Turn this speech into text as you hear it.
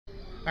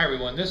Hi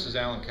everyone, this is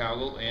Alan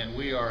Cowgill, and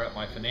we are at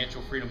my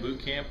Financial Freedom Boot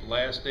Camp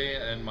last day,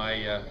 and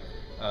my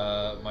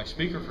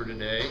speaker for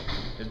today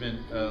has been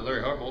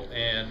Larry Harbolt,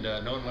 and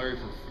known Larry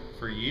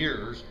for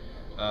years,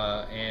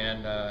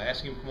 and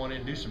asking him to come on in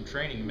and do some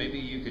training. Maybe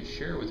you could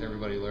share with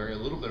everybody, Larry, a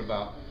little bit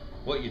about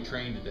what you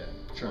trained today.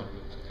 Sure.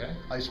 Okay.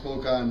 I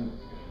spoke on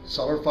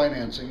seller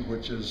financing,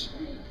 which is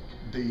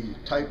the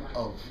type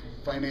of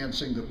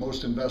financing that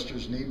most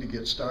investors need to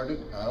get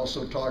started. I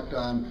also talked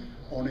on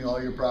owning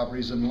all your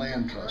properties in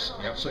land trust.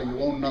 Yep. So you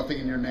own nothing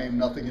in your name,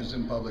 nothing is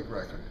in public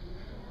record.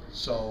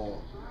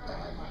 So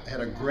had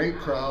a great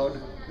crowd.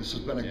 This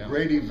has been a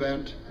great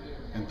event,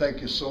 and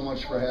thank you so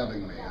much for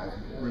having me. I'm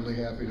really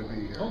happy to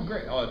be here. Oh,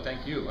 great. Oh,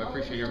 thank you. I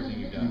appreciate everything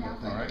you've done.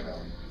 Thank all right. You,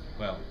 Alan.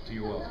 Well, to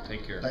you all.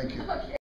 Take care. Thank you.